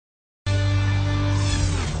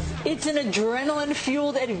It's an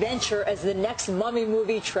adrenaline-fueled adventure as the next Mummy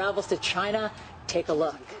movie travels to China. Take a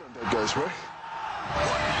look. That goes right.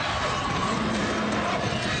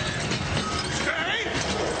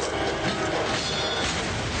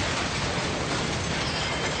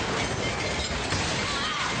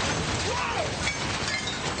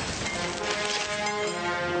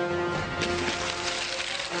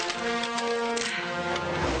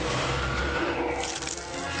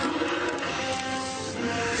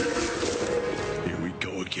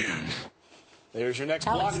 There's your next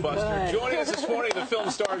blockbuster. Joining us this morning, the film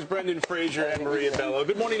stars Brendan Fraser and Maria Bello.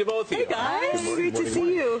 Good morning to both of you. Hey, guys. Great to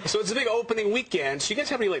see you. So it's a big opening weekend. So you guys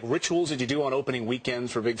have any rituals that you do on opening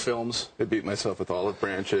weekends for big films? I beat myself with olive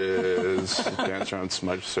branches, dance around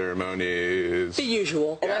smudge ceremonies. The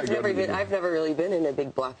usual. And I've never really been in a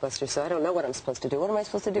big blockbuster, so I don't know what I'm supposed to do. What am I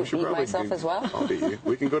supposed to do? Beat myself as well? I'll beat you.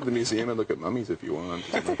 We can go to the museum and look at mummies if you want.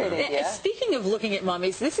 That's a good idea. Speaking of looking at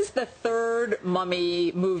mummies, this is the third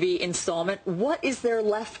Mummy movie installment. What is there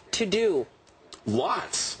left to do?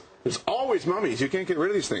 Lots. There's always mummies. You can't get rid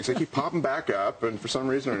of these things. They keep popping back up, and for some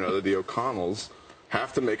reason or another, the O'Connells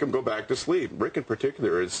have to make them go back to sleep. Rick, in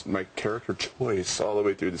particular, is my character choice all the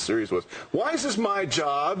way through the series was, why is this my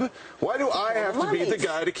job? Why do I have to be the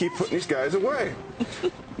guy to keep putting these guys away?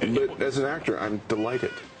 But as an actor, I'm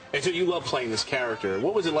delighted. And so you love playing this character.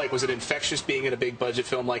 What was it like? Was it infectious being in a big budget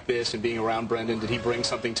film like this and being around Brendan? Did he bring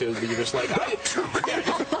something to that you're just like, I'm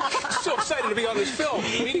so excited to be on this film,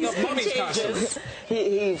 beating up mummies constantly?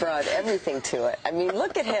 He brought everything to it. I mean,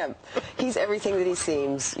 look at him. He's everything that he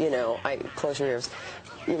seems, you know, close your ears,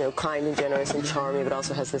 you know, kind and generous and charming, but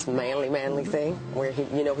also has this manly thing where he,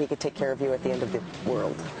 you know, he could take care of you at the end of the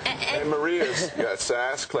world. And Maria's got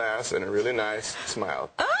sass, class, and a really nice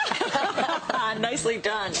smile. Nicely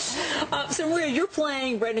done. So, Maria, you're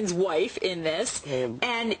playing Brendan's wife in this,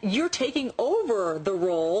 and you're taking over the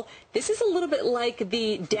role. This is a little bit like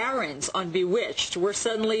the Darrens on Bewitched, where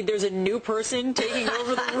suddenly there's a new person taking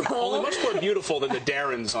over the role. Only much more beautiful than the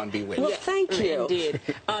Darrens on Bewitched. Well, thank you. Indeed.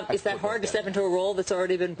 Is that hard to step into a role that's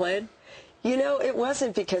already been played? You know, it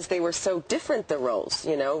wasn't, because they were so different, the roles.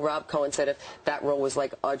 You know, Rob Cohen said if that role was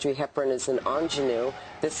like Audrey Hepburn as an ingenue,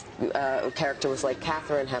 this character was like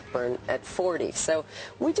Katharine Hepburn at 40. So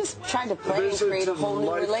we just tried to play and create a whole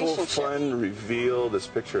new relationship. It's a delightful, fun reveal. This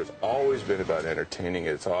picture has always been about entertaining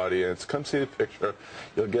its audience. Come see the picture.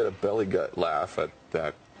 You'll get a belly gut laugh at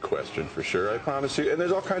that question for sure, I promise you. And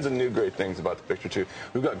there's all kinds of new great things about the picture too.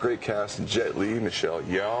 We've got great cast: Jet Li, Michelle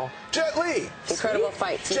Yeoh. Jet Li! Incredible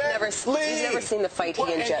fights. You've never seen the fight he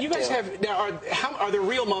and Jet do. You guys have now. Are there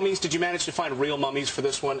real mummies? Did you manage to find real mummies for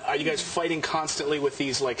this one? Are you guys fighting constantly with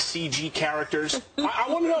these like CG characters? I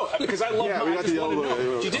want to know, because I love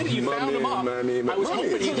mummies. You did. You found them up. I was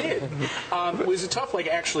hoping you did. Was it tough, like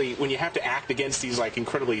actually, when you have to act against these like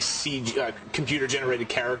incredibly CG computer-generated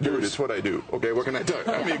characters? Dude, it's what I do. Okay, what can I do?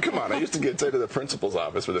 I mean, come on. I used to get sent to the principal's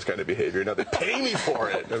office for this kind of behavior. Now they pay me for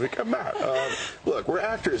it. I mean, come on. Look, we're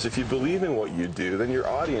actors. If you believe in what you do, then your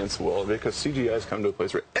audience will, because CGI has come to a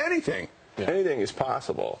place where anything is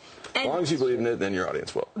possible. As long as you believe in it, then your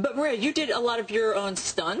audience will. But Maria, you did a lot of your own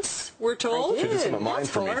stunts, we're told. She did some of mine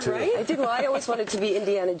for me, too. Right? I did. Well, I always wanted to be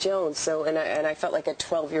Indiana Jones, so and I felt like a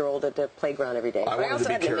 12-year-old at the playground every day. But I also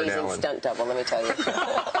had an amazing stunt double, let me tell you.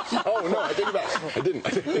 Oh, no, I think about it. I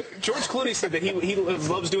didn't. George Clooney said that he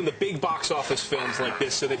loves doing the big box office films like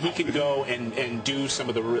this so that he can go and do some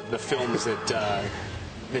of the films that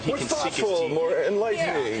he can sink his teeth. More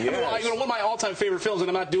enlightening. Yeah. Well, one of my all-time favorite films, and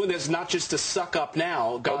I'm not doing this not just to suck up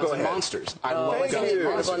now, Gods and Monsters. I love Gods and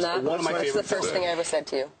Monsters. One of my favorite films. That's the first thing I ever said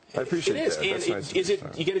to you. I appreciate that. It is.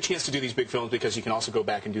 And you get a chance to do these big films because you can also go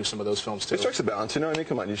back and do some of those films too. It strikes a balance, you know. I mean,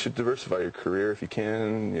 come on, you should diversify your career if you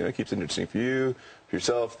can. You know, it keeps it interesting for you, for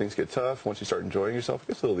yourself. Things get tough. Once you start enjoying yourself, it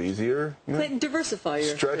gets a little easier. You know? Clinton, diversify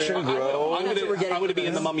your stretch and grow. I'm going to be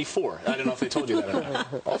in the Mummy 4. I don't know if they told you that or not.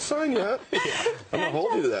 I'll sign you up. I'm going to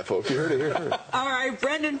hold you to that, folks. You heard it here. All right,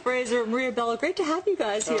 Brendan Fraser, Maria Bello, great to have you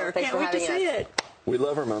guys here. Thanks Can't wait to see it. We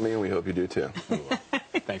love our mummy, and we hope you do too.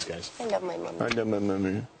 Thanks, guys. I love my mummy. I love my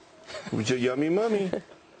mummy. Who's your yummy mummy?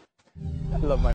 I love my